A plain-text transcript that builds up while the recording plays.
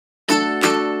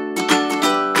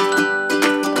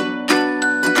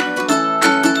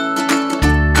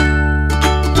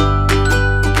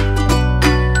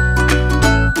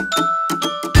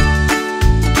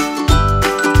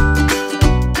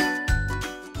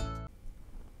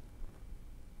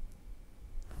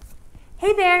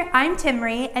Hey there, I'm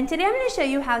Timree, and today I'm going to show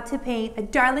you how to paint a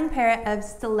darling pair of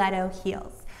stiletto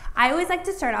heels. I always like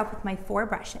to start off with my 4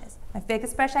 brushes. My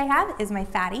biggest brush I have is my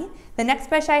fatty. The next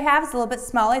brush I have is a little bit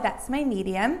smaller, that's my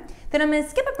medium. Then I'm going to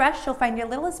skip a brush, you'll find your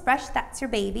littlest brush, that's your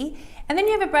baby. And then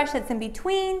you have a brush that's in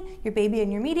between your baby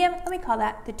and your medium, and we call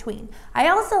that the tween. I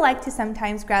also like to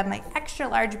sometimes grab my extra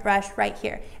large brush right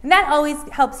here. And that always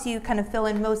helps you kind of fill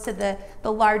in most of the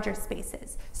larger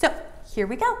spaces. So here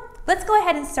we go. Let's go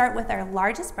ahead and start with our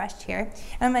largest brush here.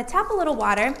 And I'm going to tap a little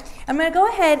water. I'm going to go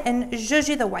ahead and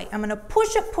zhuzh the white. I'm going to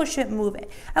push it, move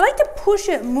it. I like to push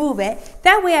it, move it.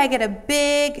 That way I get a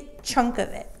big chunk of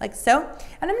it, like so.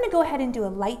 And I'm going to go ahead and do a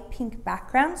light pink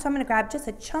background. So I'm going to grab just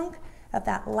a chunk of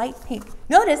that light pink.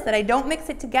 Notice that I don't mix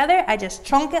it together. I just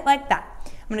chunk it like that.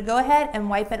 I'm going to go ahead and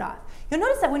wipe it off. You'll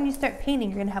notice that when you start painting,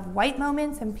 you're going to have white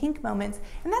moments and pink moments.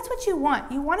 And that's what you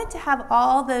want. You want it to have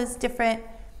all those different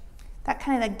that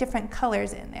kind of like different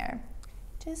colors in there,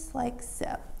 just like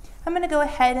so. I'm going to go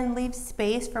ahead and leave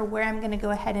space for where I'm going to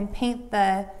go ahead and paint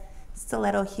the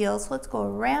stiletto heel. So let's go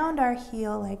around our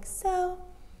heel like so.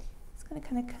 It's going to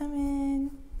kind of come in.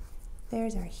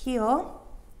 There's our heel,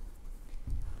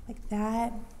 like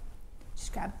that.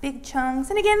 Just grab big chunks.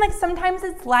 And again, like sometimes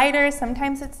it's lighter,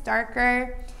 sometimes it's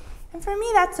darker. And for me,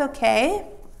 that's okay.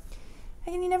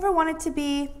 Again, you never want it to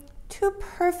be too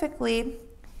perfectly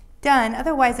done,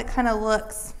 otherwise it kind of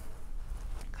looks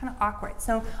kind of awkward.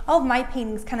 So all of my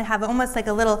paintings kind of have almost like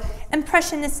a little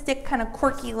impressionistic kind of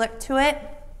quirky look to it.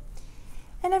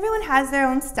 And everyone has their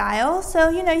own style, so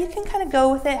you know, you can kind of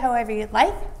go with it however you'd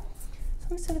like. So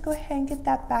I'm just going to go ahead and get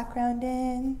that background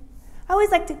in. I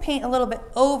always like to paint a little bit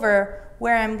over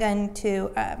where I'm going to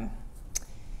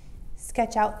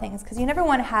sketch out things, because you never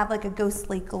want to have like a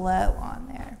ghostly glow on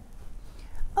there.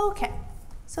 Okay.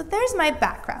 So there's my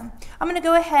background. I'm going to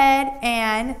go ahead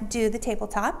and do the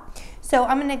tabletop. So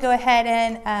I'm going to go ahead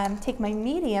and take my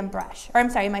medium brush, or I'm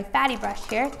sorry, my fatty brush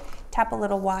here, tap a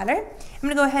little water. I'm going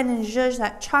to go ahead and zhuzh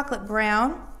that chocolate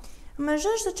brown. I'm going to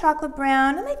zhuzh the chocolate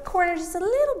brown and make corner just a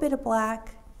little bit of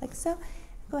black, like so.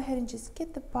 Go ahead and just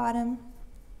get the bottom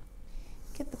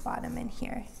in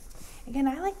here. Again,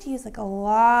 I like to use like a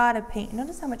lot of paint.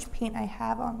 Notice how much paint I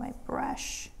have on my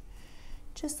brush,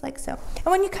 just like so. And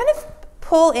when you kind of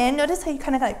pull in, notice how you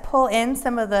kind of like pull in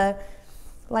some of the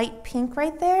light pink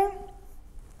right there.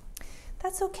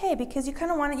 That's okay, because you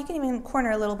kind of want it, you can even corner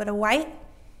a little bit of white.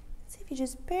 See if you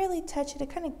just barely touch it,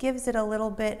 it kind of gives it a little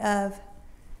bit of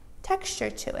texture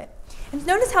to it. And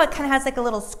notice how it kind of has like a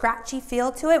little scratchy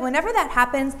feel to it. Whenever that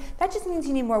happens, that just means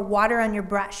you need more water on your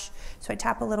brush. So I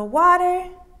tap a little water,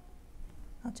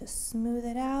 I'll just smooth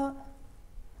it out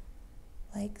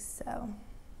like so.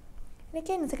 And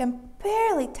again, it's like I'm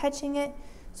barely touching it,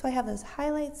 so I have those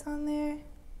highlights on there,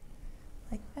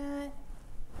 like that,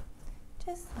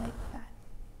 just like that.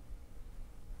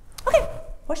 Okay,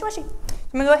 washy washy. I'm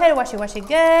gonna go ahead and wash it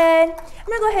good. I'm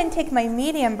gonna go ahead and take my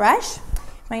medium brush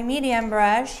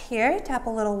here, tap a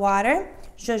little water,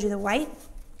 shows you the white.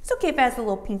 It's okay if it has a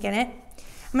little pink in it.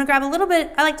 I'm gonna grab a little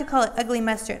bit, I like to call it ugly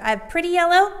mustard. I have pretty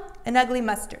yellow and ugly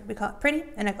mustard. We call it pretty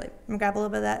and ugly. I'm gonna grab a little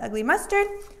bit of that ugly mustard,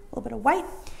 a little bit of white.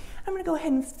 I'm going to go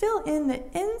ahead and fill in the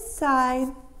inside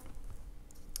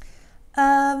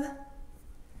of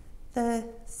the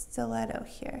stiletto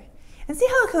here. And see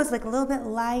how it goes like a little bit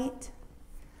light,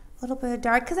 a little bit of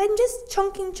dark, because I'm just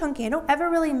chunking. I don't ever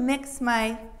really mix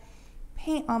my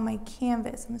paint on my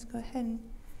canvas. I'm just going to go ahead and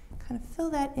kind of fill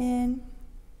that in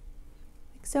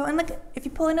like so. And look, if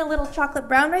you pull in a little chocolate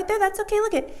brown right there, that's okay.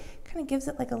 Look, it kind of gives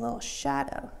it like a little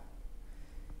shadow.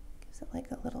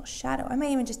 Like a little shadow. I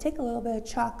may even just take a little bit of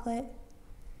chocolate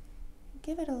and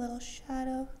give it a little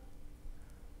shadow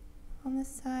on the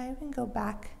side. We can go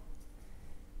back.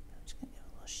 I'm just going to give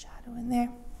a little shadow in there. I'm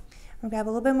going to grab a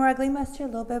little bit more ugly mustard, a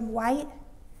little bit of white.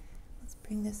 Let's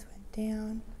bring this one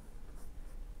down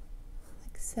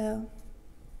like so.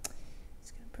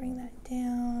 Just going to bring that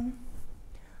down.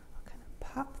 I'll kind of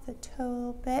pop the toe a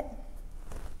little bit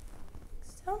like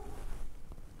so.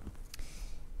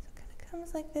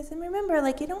 Comes like this, and remember,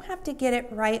 like, you don't have to get it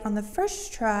right on the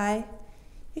first try.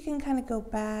 You can kind of go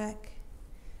back,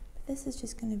 but this is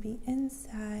just going to be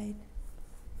inside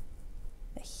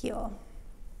the heel.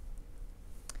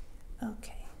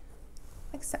 Okay,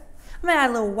 like so. I'm going to add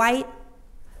a little white.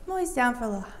 I'm always down for a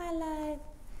little highlight.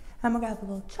 I'm going to grab a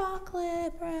little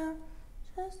chocolate brown,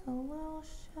 just a little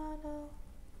shadow.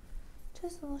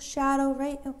 Just a little shadow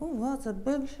right, oh, that's a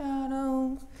big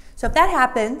shadow. So if that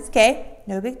happens, okay,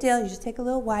 no big deal. You just take a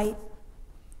little white,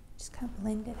 just kind of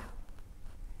blend it out.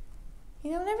 You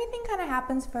know, and everything kind of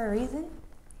happens for a reason,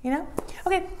 you know?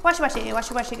 Okay, wash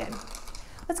it good.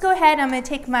 Let's go ahead. I'm going to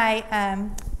take my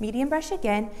medium brush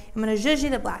again. I'm gonna zhuzh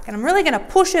the black, and I'm really gonna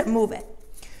push it, move it.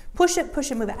 Push it,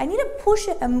 move it. I need to push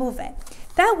it and move it.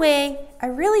 That way, I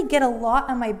really get a lot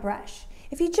on my brush.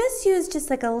 If you just use just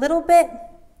like a little bit,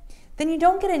 then you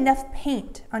don't get enough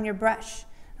paint on your brush.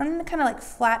 I'm gonna kind of like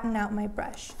flatten out my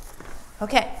brush.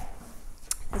 Okay,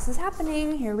 this is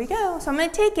happening, here we go. So I'm gonna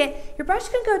take it, your brush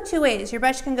can go 2 ways. Your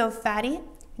brush can go fatty, and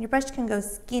your brush can go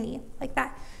skinny, like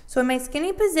that. So in my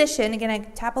skinny position, again, I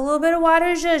tap a little bit of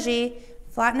water, zhuzh,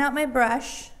 flatten out my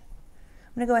brush.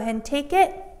 I'm gonna go ahead and take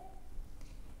it.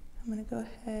 I'm gonna go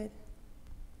ahead,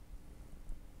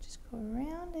 just go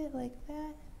around it like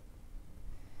that.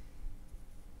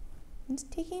 I'm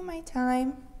just taking my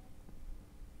time.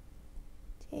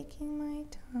 Taking my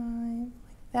time,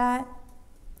 like that.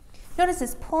 Notice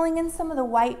it's pulling in some of the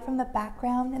white from the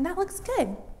background, and that looks good.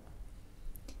 I'm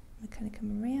gonna kind of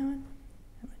come around.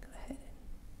 I'm gonna go ahead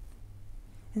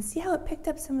and see how it picked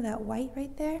up some of that white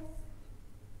right there?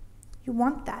 You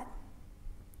want that.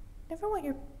 Never want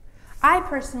your, I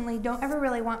personally don't ever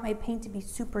really want my paint to be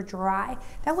super dry.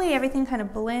 That way everything kind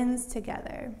of blends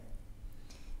together.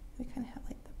 We kind of have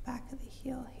like the back of the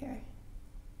heel here.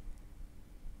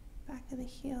 Back of the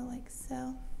heel like so.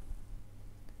 And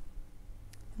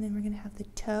then we're going to have the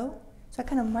toe. So I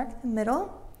kind of mark the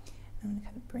middle. And I'm going to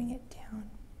kind of bring it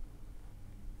down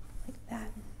like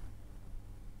that.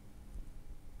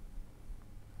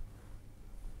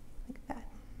 Like that.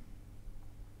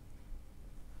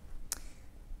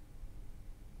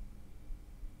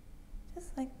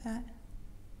 Just like that.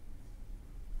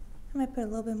 I might put a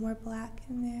little bit more black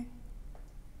in there.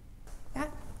 That.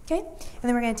 Okay, and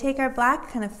then we're going to take our black,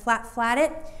 kind of flat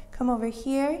it, come over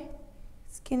here,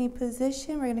 skinny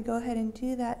position. We're going to go ahead and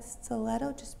do that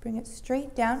stiletto, just bring it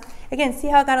straight down. Again, see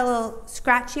how it got a little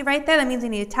scratchy right there? That means we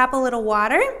need to tap a little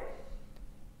water.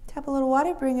 Tap a little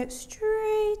water, bring it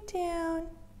straight down.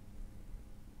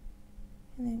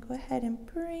 And then go ahead and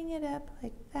bring it up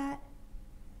like that.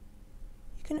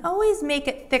 You can always make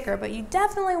it thicker, but you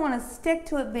definitely want to stick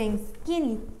to it being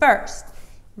skinny first.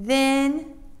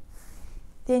 Then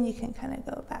you can kind of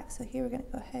go back. So here we're going to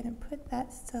go ahead and put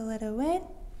that stiletto in,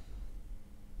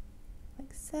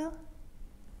 like so.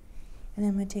 And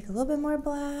then I'm going to take a little bit more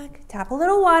black, tap a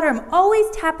little water. I'm always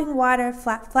tapping water,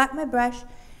 flat my brush.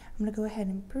 I'm going to go ahead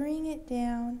and bring it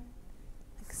down,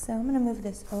 like so. I'm going to move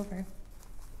this over.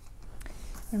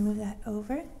 I'm going to move that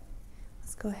over.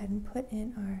 Let's go ahead and put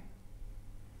in our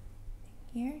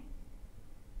thing here,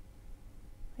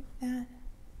 like that.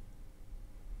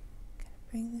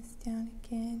 Bring this down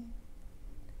again.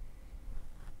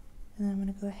 And then I'm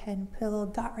going to go ahead and put a little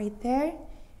dot right there.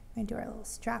 We're going to do our little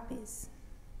strappies.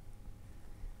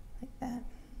 Like that.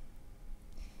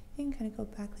 You can kind of go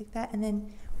back like that. And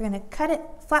then we're going to cut it,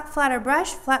 flat our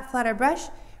brush.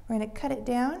 We're going to cut it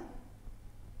down.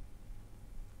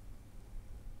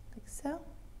 Like so.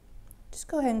 Just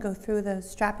go ahead and go through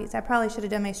those strappies. I probably should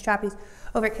have done my strappies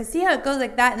over it, because see how it goes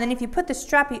like that? And then if you put the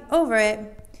strappy over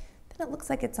it, it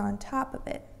looks like it's on top of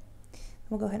it.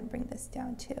 We'll go ahead and bring this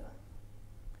down too,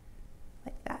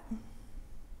 like that.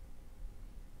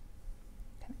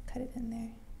 Kind of cut it in there.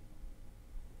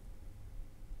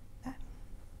 That.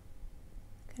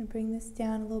 Kind of bring this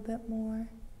down a little bit more,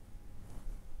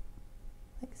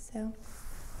 like so.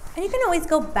 And you can always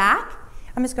go back.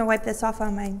 I'm just going to wipe this off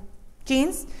on my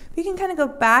jeans. But you can kind of go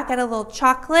back, add a little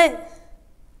chocolate,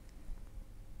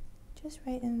 just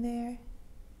right in there.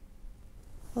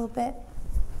 A little bit,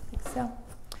 like so.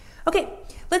 Okay,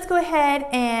 let's go ahead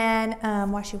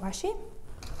and washy,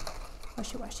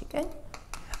 good.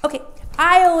 Okay,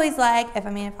 I always like, if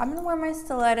I'm gonna wear my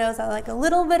stilettos, I like a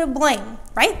little bit of bling,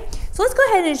 right? So let's go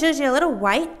ahead and zhuzh a little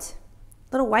white,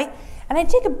 and I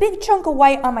take a big chunk of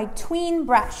white on my tween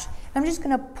brush. I'm just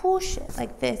gonna push it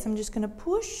like this. I'm just gonna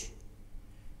push,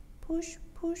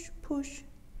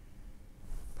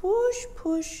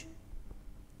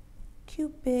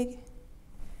 cute big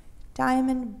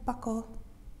diamond buckle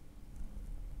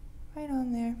right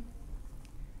on there,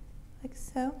 like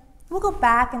so. We'll go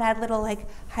back and add little like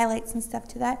highlights and stuff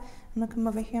to that. I'm gonna come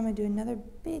over here, I'm gonna do another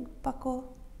big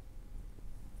buckle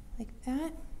like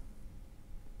that.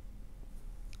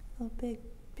 A little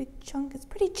big chunk, it's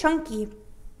pretty chunky.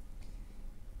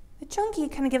 The chunky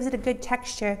kind of gives it a good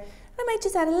texture. I might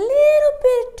just add a little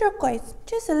bit of turquoise,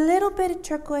 just a little bit of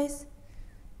turquoise,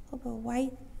 a little bit of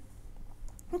white.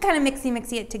 And kind of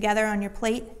mixy it together on your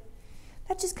plate.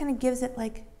 That just kind of gives it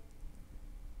like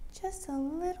just a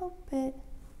little bit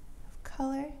of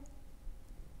color,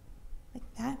 like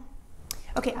that.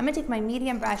 Okay, I'm gonna take my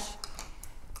medium brush.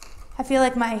 I feel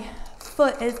like my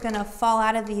foot is gonna fall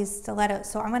out of these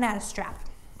stilettos, so I'm gonna add a strap.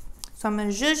 So I'm gonna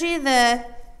zhuzh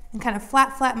and kind of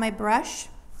flat my brush.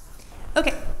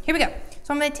 Okay, here we go.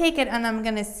 So I'm gonna take it and I'm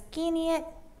gonna skinny it,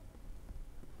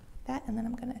 that, and then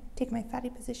I'm gonna take my fatty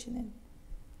position and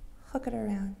hook it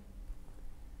around.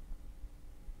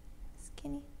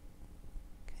 Skinny,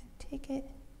 take it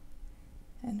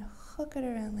and hook it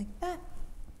around like that.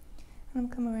 And I'm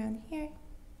gonna come around here.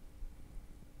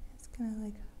 It's gonna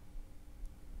like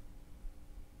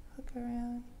hook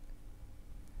around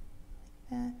like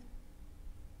that,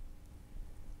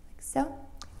 like so.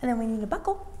 And then we need a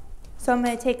buckle. So I'm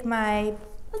gonna take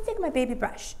let's take my baby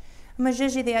brush. I'm gonna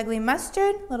zhuzh the ugly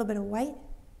mustard, a little bit of white.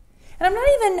 And I'm not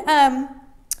even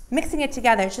mixing it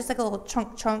together, it's just like a little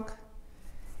chunk.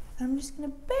 And I'm just gonna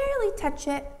barely touch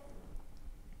it.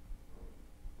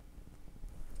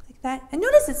 Like that. And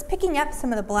notice it's picking up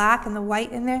some of the black and the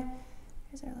white in there.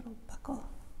 There's our little buckle.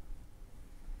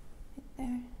 Right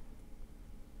there.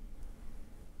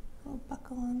 A little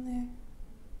buckle on there.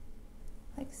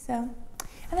 Like so.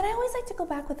 And then I always like to go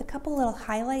back with a couple little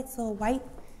highlights, a little white.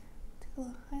 Take a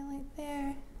little highlight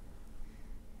there.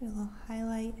 Do a little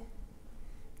highlight.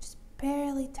 Just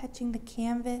barely touching the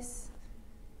canvas.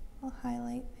 A little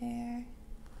highlight there.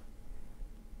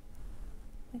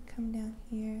 I come down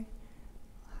here.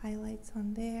 Highlights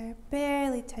on there.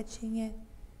 Barely touching it.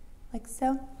 Like so.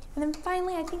 And then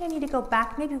finally, I think I need to go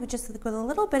back maybe with just with a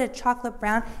little bit of chocolate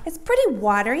brown. It's pretty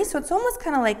watery, so it's almost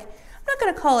kind of like, I'm not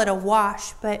going to call it a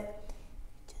wash, but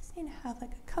to have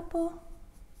like a couple.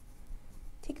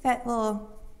 Take that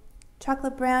little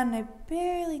chocolate brown and I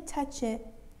barely touch it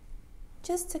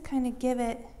just to kind of give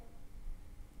it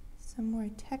some more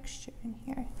texture in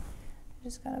here. I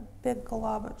just got a big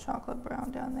glob of chocolate brown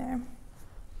down there.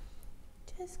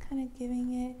 Just kind of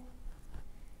giving it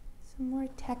some more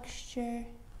texture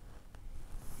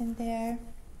in there.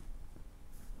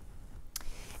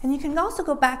 And you can also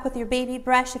go back with your baby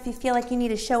brush if you feel like you need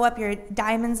to show up your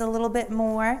diamonds a little bit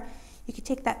more. You could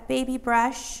take that baby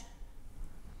brush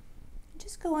and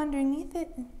just go underneath it,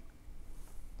 and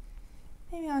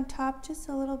maybe on top just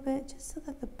a little bit, just so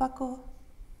that the buckle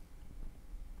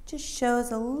just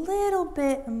shows a little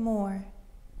bit more.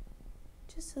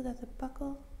 Just so that the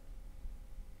buckle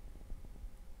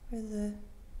or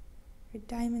your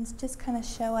diamonds just kind of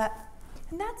show up.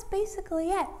 And that's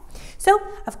basically it. So,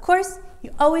 of course,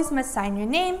 you always must sign your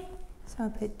name. So I'll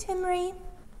put Timree.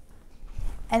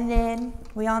 And then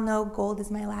we all know gold is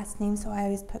my last name, so I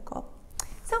always put gold.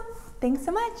 So, thanks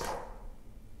so much.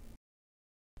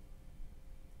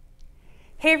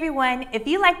 Hey everyone, if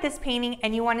you like this painting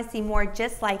and you want to see more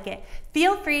just like it,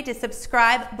 feel free to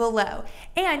subscribe below.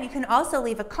 And you can also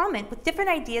leave a comment with different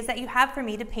ideas that you have for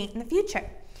me to paint in the future.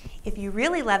 If you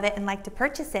really love it and like to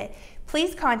purchase it,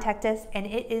 please contact us and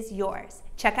it is yours.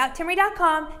 Check out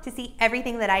Timree.com to see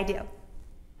everything that I do.